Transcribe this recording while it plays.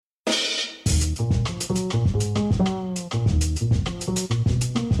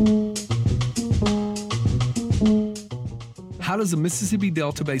How does a Mississippi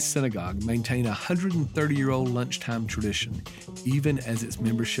Delta-based synagogue maintain a 130-year-old lunchtime tradition, even as its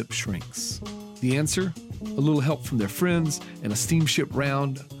membership shrinks? The answer? A little help from their friends and a steamship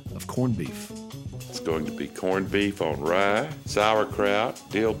round of corned beef. It's going to be corned beef on rye, sauerkraut,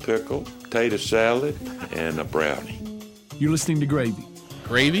 dill pickle, potato salad, and a brownie. You're listening to Gravy.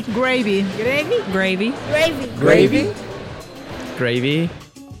 Gravy? Gravy. Gravy. Gravy. Gravy. Gravy? Gravy.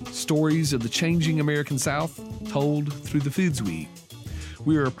 Stories of the changing American South told through the foods we eat.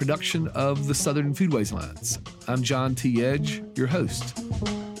 We are a production of the Southern Foodways Alliance. I'm John T. Edge, your host.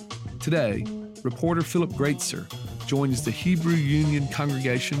 Today, reporter Philip Greatzer joins the Hebrew Union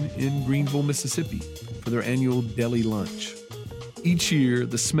congregation in Greenville, Mississippi for their annual deli lunch. Each year,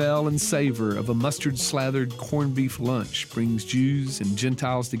 the smell and savor of a mustard-slathered corned beef lunch brings Jews and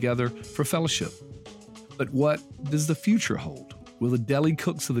Gentiles together for fellowship. But what does the future hold? Will the deli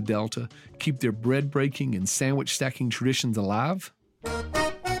cooks of the Delta keep their bread-breaking and sandwich-stacking traditions alive?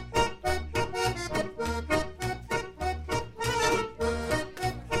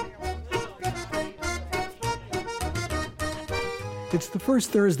 It's the first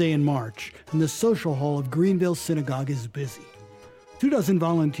Thursday in March, and the social hall of Greenville Synagogue is busy. 24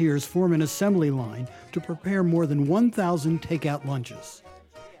 volunteers form an assembly line to prepare more than 1,000 takeout lunches.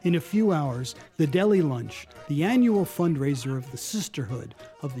 In a few hours, the Deli Lunch, the annual fundraiser of the Sisterhood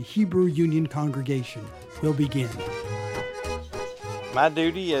of the Hebrew Union congregation, will begin. My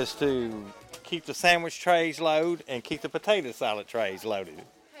duty is to keep the sandwich trays loaded and keep the potato salad trays loaded.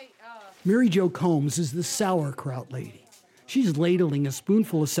 Mary Jo Combs is the sauerkraut lady. She's ladling a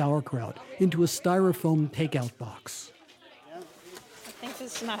spoonful of sauerkraut into a styrofoam takeout box. I think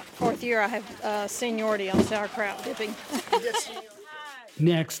this is my fourth year I have seniority on sauerkraut dipping.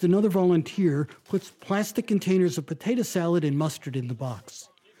 Next, another volunteer puts plastic containers of potato salad and mustard in the box.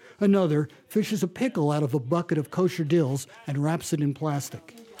 Another fishes a pickle out of a bucket of kosher dills and wraps it in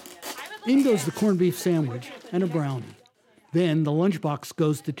plastic. In goes the corned beef sandwich and a brownie. Then the lunchbox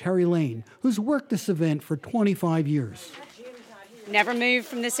goes to Terry Lane, who's worked this event for 25 years. Never moved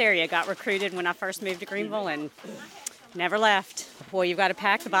from this area. Got recruited when I first moved to Greenville and never left. Boy, you've got to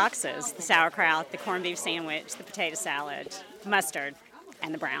pack the boxes, the sauerkraut, the corned beef sandwich, the potato salad, mustard,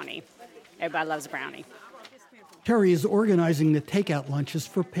 and the brownie. Everybody loves a brownie. Terry is organizing the takeout lunches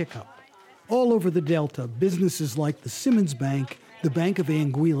for pickup. All over the Delta, businesses like the Simmons Bank, the Bank of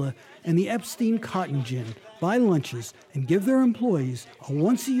Anguilla, and the Epstein Cotton Gin buy lunches and give their employees a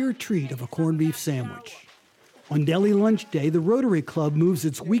once-a-year treat of a corned beef sandwich. On Deli Lunch Day, the Rotary Club moves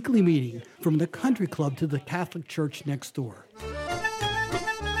its weekly meeting from the country club to the Catholic Church next door.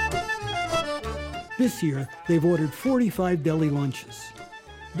 This year, they've ordered 45 deli lunches.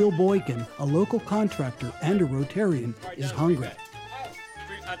 Bill Boykin, a local contractor and a Rotarian, is hungry.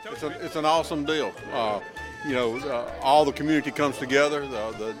 It's an awesome deal. All the community comes together,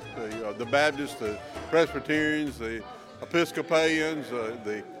 the Baptists, the Presbyterians, the Episcopalians,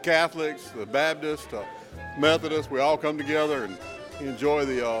 the Catholics, the Baptists, Methodists. We all come together and enjoy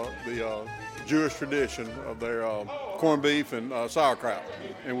the Jewish tradition of their corned beef and sauerkraut.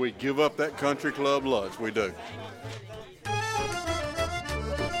 And we give up that country club lunch, we do.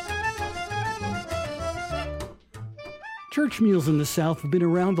 Church meals in the South have been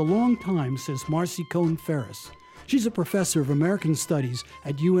around a long time, says Marcy Cohn Ferris. She's a professor of American Studies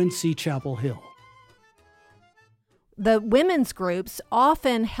at UNC Chapel Hill. The women's groups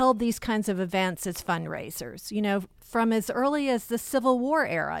often held these kinds of events as fundraisers, from as early as the Civil War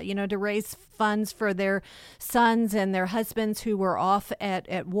era, to raise funds for their sons and their husbands who were off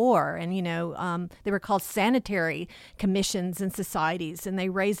at war. And, they were called sanitary commissions and societies, and they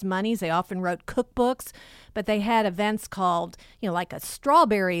raised monies. They often wrote cookbooks, but they had events called, like a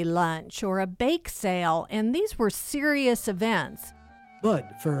strawberry lunch or a bake sale, and these were serious events.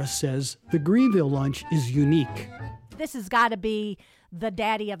 But, Ferris says, the Greenville lunch is unique. This has got to be the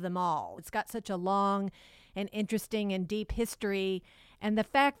daddy of them all. It's got such a long and interesting and deep history. And the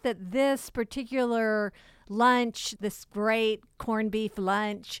fact that this particular lunch, this great corned beef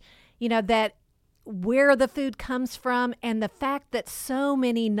lunch, that where the food comes from and the fact that so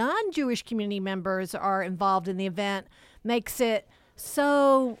many non-Jewish community members are involved in the event makes it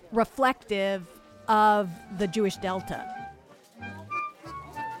so reflective of the Jewish Delta.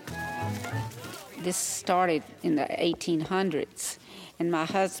 This started in the 1800s in my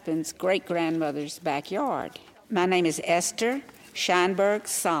husband's great-grandmother's backyard. My name is Esther Scheinberg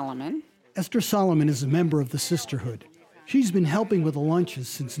Solomon. Esther Solomon is a member of the Sisterhood. She's been helping with the lunches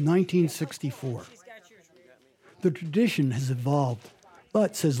since 1964. The tradition has evolved,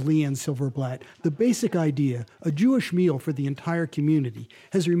 but, says Leanne Silverblatt, the basic idea, a Jewish meal for the entire community,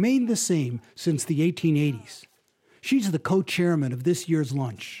 has remained the same since the 1880s. She's the co-chairman of this year's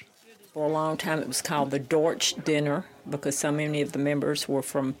lunch. For a long time, it was called the Deutsch Dinner because so many of the members were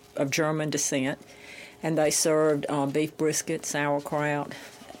of German descent, and they served beef brisket, sauerkraut,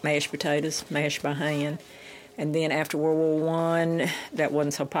 mashed potatoes, mashed by hand. And then after World War I, that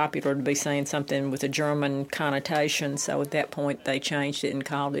wasn't so popular to be saying something with a German connotation, so at that point they changed it and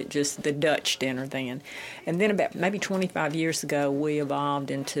called it just the Dutch dinner then. And then about maybe 25 years ago, we evolved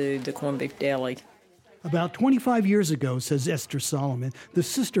into the corned beef deli. About 25 years ago, says Esther Solomon, the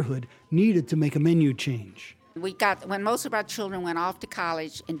sisterhood needed to make a menu change. When most of our children went off to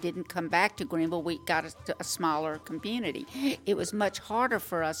college and didn't come back to Greenville, we got a smaller community. It was much harder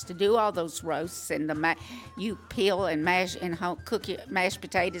for us to do all those roasts and you peel and mash and cook your mashed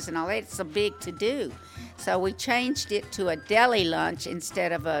potatoes and all that. It's so big to do. So we changed it to a deli lunch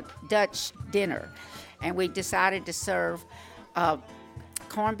instead of a Dutch dinner. And we decided to serve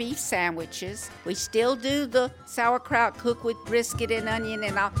corned beef sandwiches. We still do the sauerkraut cooked with brisket and onion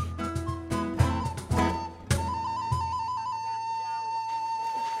and all.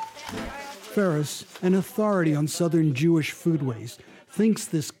 Ferris, an authority on Southern Jewish foodways, thinks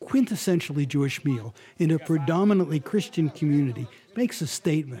this quintessentially Jewish meal in a predominantly Christian community makes a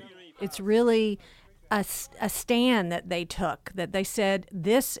statement. It's really a stand that they took, that they said,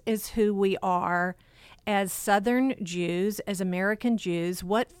 this is who we are as Southern Jews, as American Jews.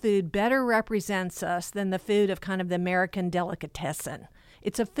 What food better represents us than the food of kind of the American delicatessen?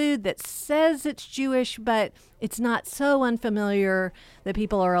 It's a food that says it's Jewish, but it's not so unfamiliar that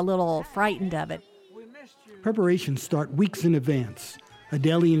people are a little frightened of it. Preparations start weeks in advance. A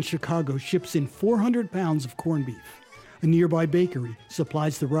deli in Chicago ships in 400 pounds of corned beef. A nearby bakery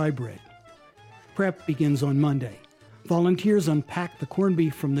supplies the rye bread. Prep begins on Monday. Volunteers unpack the corned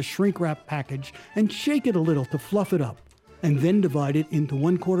beef from the shrink-wrap package and shake it a little to fluff it up, and then divide it into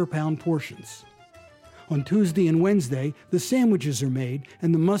 1/4 pound portions. On Tuesday and Wednesday, the sandwiches are made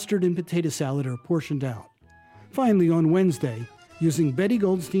and the mustard and potato salad are portioned out. Finally, on Wednesday, using Betty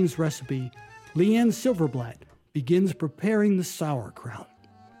Goldstein's recipe, Leanne Silverblatt begins preparing the sauerkraut.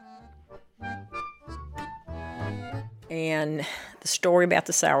 And the story about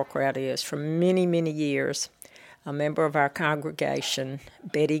the sauerkraut is, for many, many years, a member of our congregation,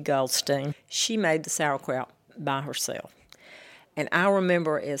 Betty Goldstein, she made the sauerkraut by herself. And I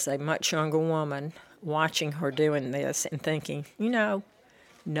remember as a much younger woman watching her doing this and thinking,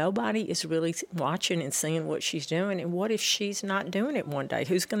 nobody is really watching and seeing what she's doing, and what if she's not doing it one day?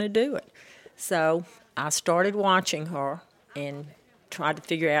 Who's going to do it? So I started watching her and tried to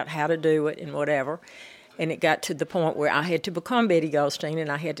figure out how to do it and whatever, and it got to the point where I had to become Betty Goldstein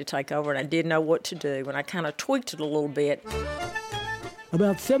and I had to take over, and I didn't know what to do, and I kind of tweaked it a little bit.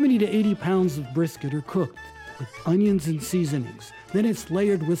 About 70 to 80 pounds of brisket are cooked with onions and seasonings. Then it's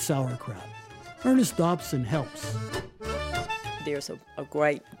layered with sauerkraut. Ernest Dobson helps. There's a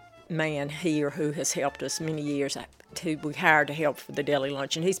great man here who has helped us many years. We hired to help for the deli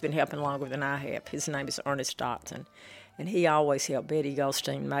lunch, and he's been helping longer than I have. His name is Ernest Dobson, and he always helped Betty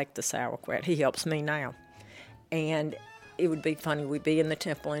Goldstein make the sauerkraut. He helps me now. And it would be funny, we'd be in the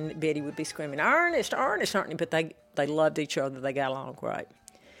temple, and Betty would be screaming, Ernest, Ernest, Ernest, but they loved each other. They got along great.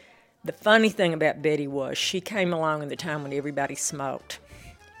 The funny thing about Betty was she came along in the time when everybody smoked,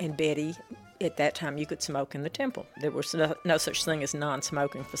 and Betty, at that time, you could smoke in the temple. There was no such thing as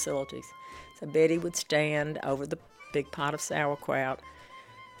non-smoking facilities. So Betty would stand over the big pot of sauerkraut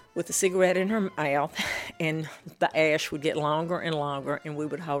with a cigarette in her mouth, and the ash would get longer and longer, and we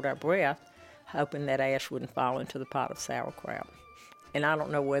would hold our breath, hoping that ash wouldn't fall into the pot of sauerkraut. And I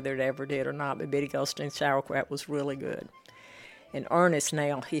don't know whether it ever did or not, but Betty Goldstein's sauerkraut was really good. And Ernest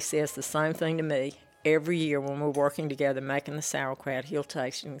now, he says the same thing to me. Every year when we're working together making the sauerkraut, he'll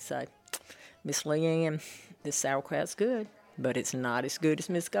taste it and say, Miss Leanne, this sauerkraut's good, but it's not as good as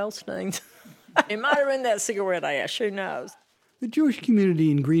Miss Goldstein's. It might have been that cigarette ash, who knows? The Jewish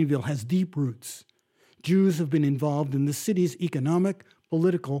community in Greenville has deep roots. Jews have been involved in the city's economic,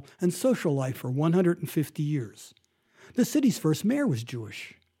 political, and social life for 150 years. The city's first mayor was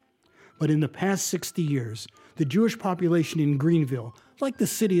Jewish. But in the past 60 years, the Jewish population in Greenville, like the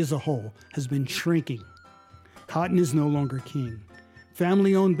city as a whole, has been shrinking. Cotton is no longer king.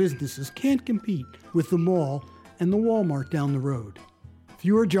 Family-owned businesses can't compete with the mall and the Walmart down the road.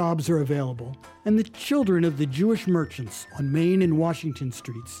 Fewer jobs are available, and the children of the Jewish merchants on Main and Washington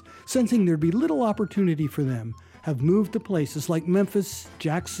streets, sensing there'd be little opportunity for them, have moved to places like Memphis,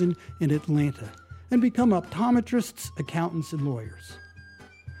 Jackson, and Atlanta, and become optometrists, accountants, and lawyers.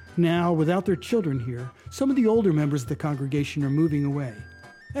 Now, without their children here, some of the older members of the congregation are moving away.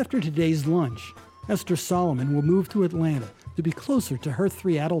 After today's lunch, Esther Solomon will move to Atlanta to be closer to her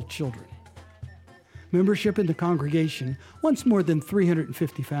 3 adult children. Membership in the congregation, once more than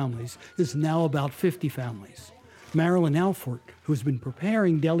 350 families, is now about 50 families. Marilyn Alfort, who's been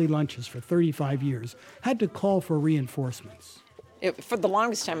preparing deli lunches for 35 years, had to call for reinforcements. For the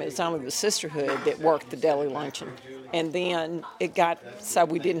longest time, it was only the sisterhood that worked the deli luncheon. And then it got so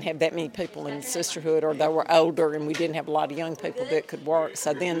we didn't have that many people in the sisterhood, or they were older, and we didn't have a lot of young people that could work.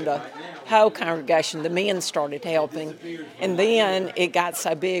 So then the whole congregation, the men started helping. And then it got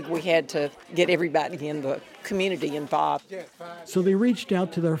so big, we had to get everybody in the community involved. So they reached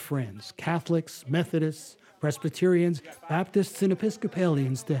out to their friends, Catholics, Methodists, Presbyterians, Baptists, and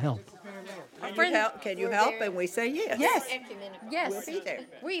Episcopalians to help. Can you help? And we say yes. Yes. We'll be there.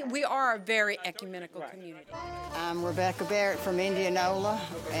 We are a very ecumenical community. I'm Rebecca Barrett from Indianola,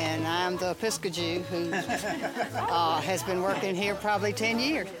 and I'm the Episcopal Jew who has been working here probably 10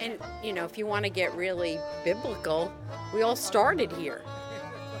 years. And, if you want to get really biblical, we all started here.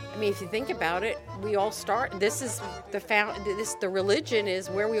 I mean, if you think about it, we all start. This is the religion is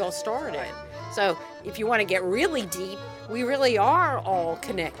where we all started. So if you want to get really deep, we really are all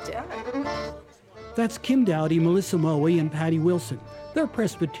connected. That's Kim Dowdy, Melissa Moe, and Patty Wilson. They're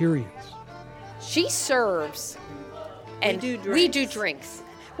Presbyterians. She serves, and we do drinks.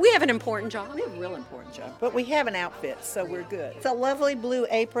 We have an important job. We have a real important job. But we have an outfit, so we're good. It's a lovely blue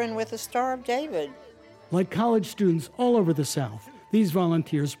apron with a Star of David. Like college students all over the South, these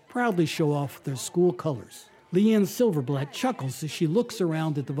volunteers proudly show off their school colors. Leanne Silverblatt chuckles as she looks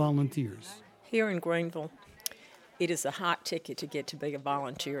around at the volunteers. Here in Greenville, it is a hot ticket to get to be a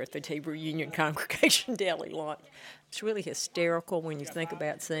volunteer at the Hebrew Union Congregation Deli Lunch. It's really hysterical when you think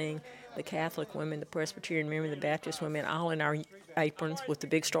about seeing the Catholic women, the Presbyterian women, the Baptist women, all in our aprons with the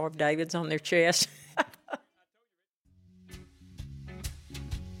big Star of Davids on their chest.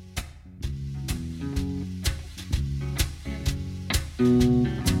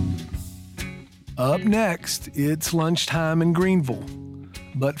 Up next, it's lunchtime in Greenville.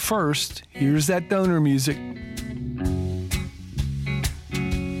 But first, here's that donor music.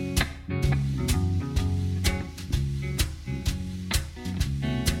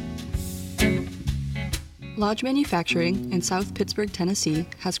 Lodge Manufacturing in South Pittsburgh, Tennessee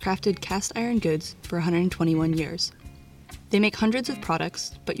has crafted cast iron goods for 121 years. They make hundreds of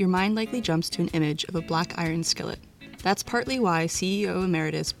products, but your mind likely jumps to an image of a black iron skillet. That's partly why CEO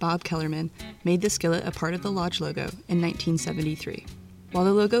Emeritus Bob Kellerman made the skillet a part of the Lodge logo in 1973. While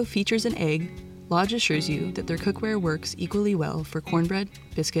the logo features an egg, Lodge assures you that their cookware works equally well for cornbread,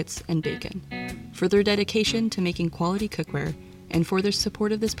 biscuits, and bacon. For their dedication to making quality cookware and for their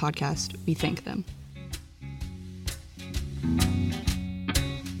support of this podcast, we thank them.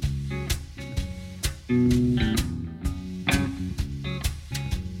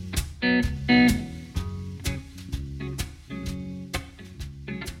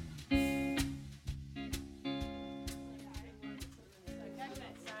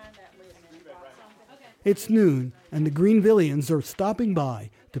 It's noon, and the Greenvillians are stopping by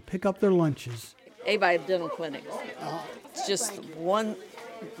to pick up their lunches. Avite Dental Clinic. It's just one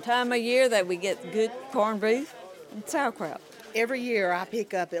time a year that we get good corned beef and sauerkraut. Every year I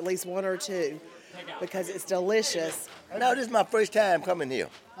pick up at least one or two because it's delicious. No, this is my first time coming here.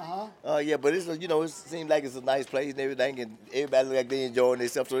 Yeah, but it's it seems like it's a nice place and everything, and everybody look like they enjoying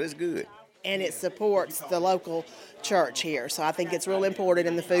themselves, so it's good. And it supports the local church here, so I think it's real important,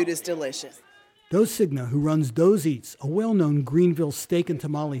 and the food is delicious. Doe Signa, who runs Doe's Eats, a well-known Greenville steak and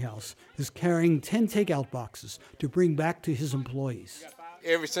tamale house, is carrying 10 takeout boxes to bring back to his employees.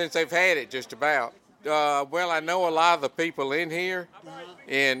 Ever since they've had it, just about. Well, I know a lot of the people in here,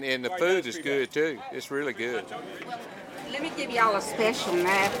 and the food is good, too. It's really good. Let me give y'all a special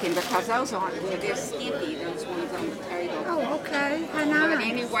napkin because those aren't good. They're skimpy, those ones on the table. Oh, okay. How nice. But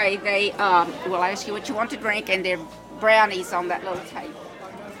anyway, they will ask you what you want to drink, and they're brownies on that little table.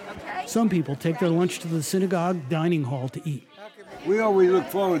 Some people take their lunch to the synagogue dining hall to eat. We always look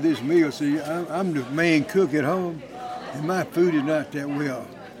forward to this meal. See, I'm the main cook at home, and my food is not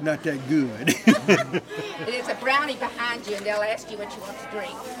that good. There's a brownie behind you, and they'll ask you what you want to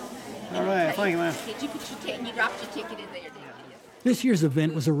drink. All right, thank you, ma'am. Did you put your ticket? You dropped your ticket in there, didn't you? This year's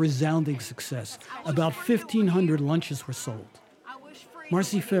event was a resounding success. About 1,500 lunches were sold.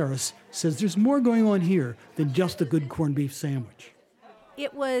 Marcy Ferris says there's more going on here than just a good corned beef sandwich.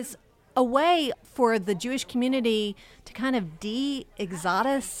 It was a way for the Jewish community to kind of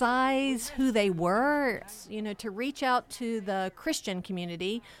de-exoticize who they were, to reach out to the Christian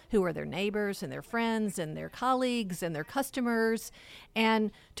community, who are their neighbors and their friends and their colleagues and their customers,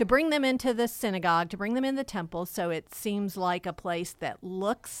 and to bring them into the synagogue, to bring them in the temple, so it seems like a place that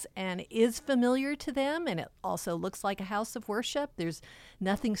looks and is familiar to them, and it also looks like a house of worship. There's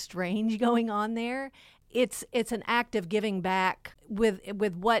nothing strange going on there. It's an act of giving back with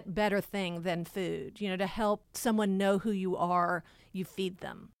what better thing than food, to help someone know who you are, you feed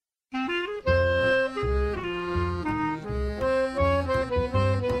them.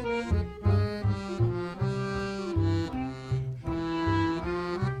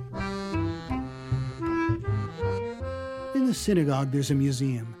 In the synagogue, there's a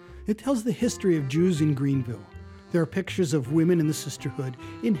museum. It tells the history of Jews in Greenville. There are pictures of women in the sisterhood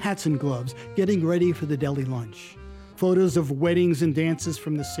in hats and gloves getting ready for the deli lunch. Photos of weddings and dances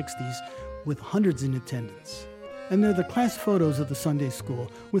from the 60s with hundreds in attendance. And there are the class photos of the Sunday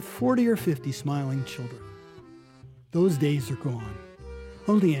school with 40 or 50 smiling children. Those days are gone.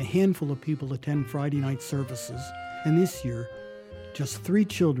 Only a handful of people attend Friday night services, and this year, just 3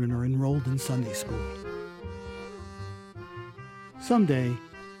 children are enrolled in Sunday school. Someday,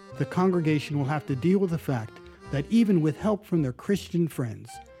 the congregation will have to deal with the fact that even with help from their Christian friends,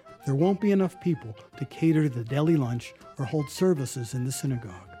 there won't be enough people to cater the deli lunch or hold services in the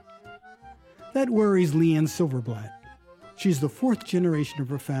synagogue. That worries Leanne Silverblatt. She's the 4th generation of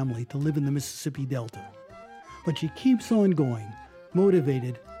her family to live in the Mississippi Delta. But she keeps on going,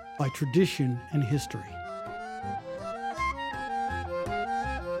 motivated by tradition and history.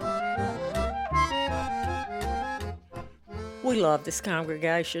 We love this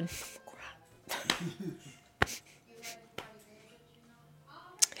congregation.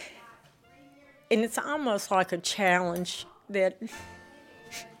 And it's almost like a challenge that,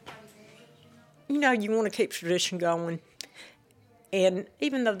 you want to keep tradition going. And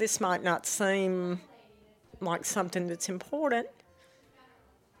even though this might not seem like something that's important,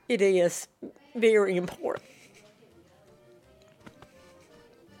 it is very important.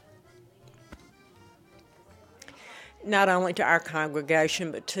 Not only to our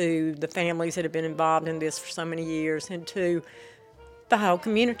congregation, but to the families that have been involved in this for so many years, and to the whole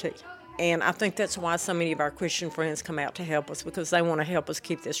community. And I think that's why so many of our Christian friends come out to help us, because they want to help us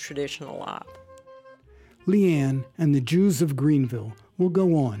keep this tradition alive. Leanne and the Jews of Greenville will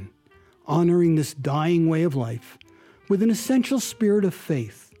go on, honoring this dying way of life with an essential spirit of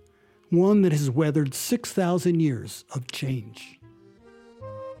faith, one that has weathered 6,000 years of change.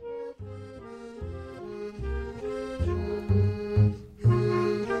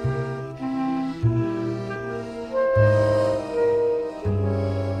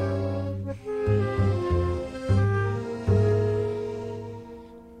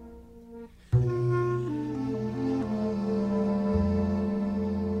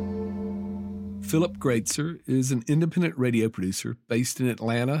 Philip Greatzer is an independent radio producer based in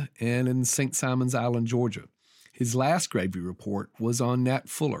Atlanta and in St. Simons Island, Georgia. His last Gravy Report was on Nat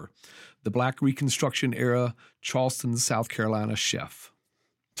Fuller, the Black Reconstruction-era Charleston, South Carolina chef.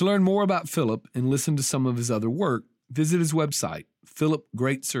 To learn more about Philip and listen to some of his other work, visit his website,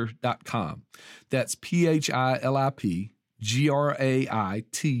 philipgreatzer.com. That's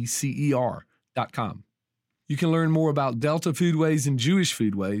PhilipGreitzer.com. You can learn more about Delta Foodways and Jewish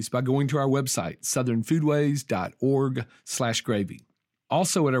Foodways by going to our website, southernfoodways.org/gravy.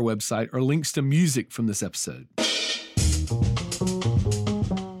 Also at our website are links to music from this episode.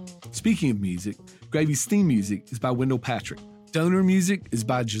 Speaking of music, Gravy's theme music is by Wendell Patrick. Donor music is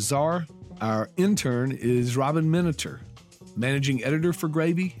by Jazar. Our intern is Robin Miniter. Managing editor for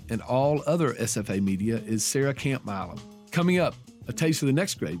Gravy and all other SFA media is Sarah Camp-Milam. Coming up, a taste of the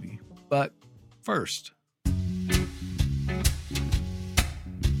next Gravy, but first...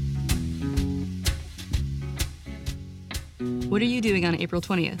 What are you doing on April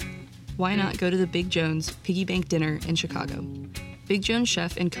 20th? Why not go to the Big Jones Piggy Bank Dinner in Chicago? Big Jones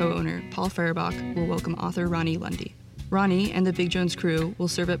chef and co-owner Paul Feuerbach will welcome author Ronnie Lundy. Ronnie and the Big Jones crew will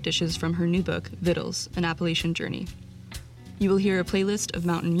serve up dishes from her new book, Vittles, An Appalachian Journey. You will hear a playlist of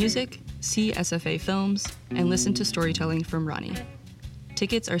mountain music, see SFA films, and listen to storytelling from Ronnie.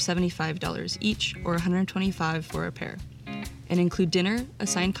 Tickets are $75 each, or $125 for a pair, and include dinner, a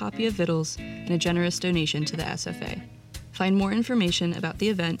signed copy of Vittles, and a generous donation to the SFA. Find more information about the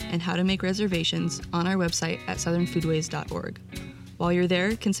event and how to make reservations on our website at southernfoodways.org. While you're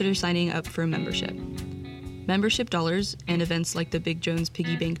there, consider signing up for a membership. Membership dollars and events like the Big Jones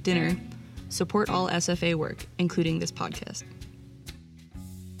Piggy Bank Dinner support all SFA work, including this podcast.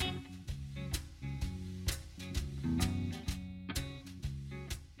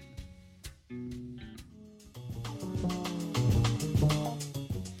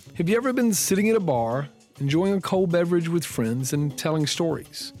 Have you ever been sitting at a bar, enjoying a cold beverage with friends and telling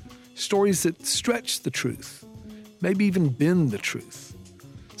stories? Stories that stretch the truth, maybe even bend the truth.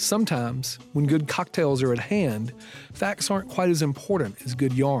 Sometimes, when good cocktails are at hand, facts aren't quite as important as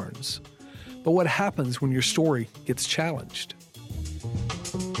good yarns. But what happens when your story gets challenged?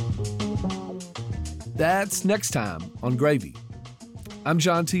 That's next time on Gravy. I'm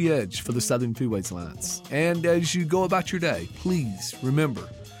John T. Edge for the Southern Foodways Alliance. And as you go about your day, please remember,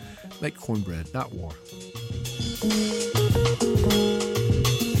 make cornbread, not war.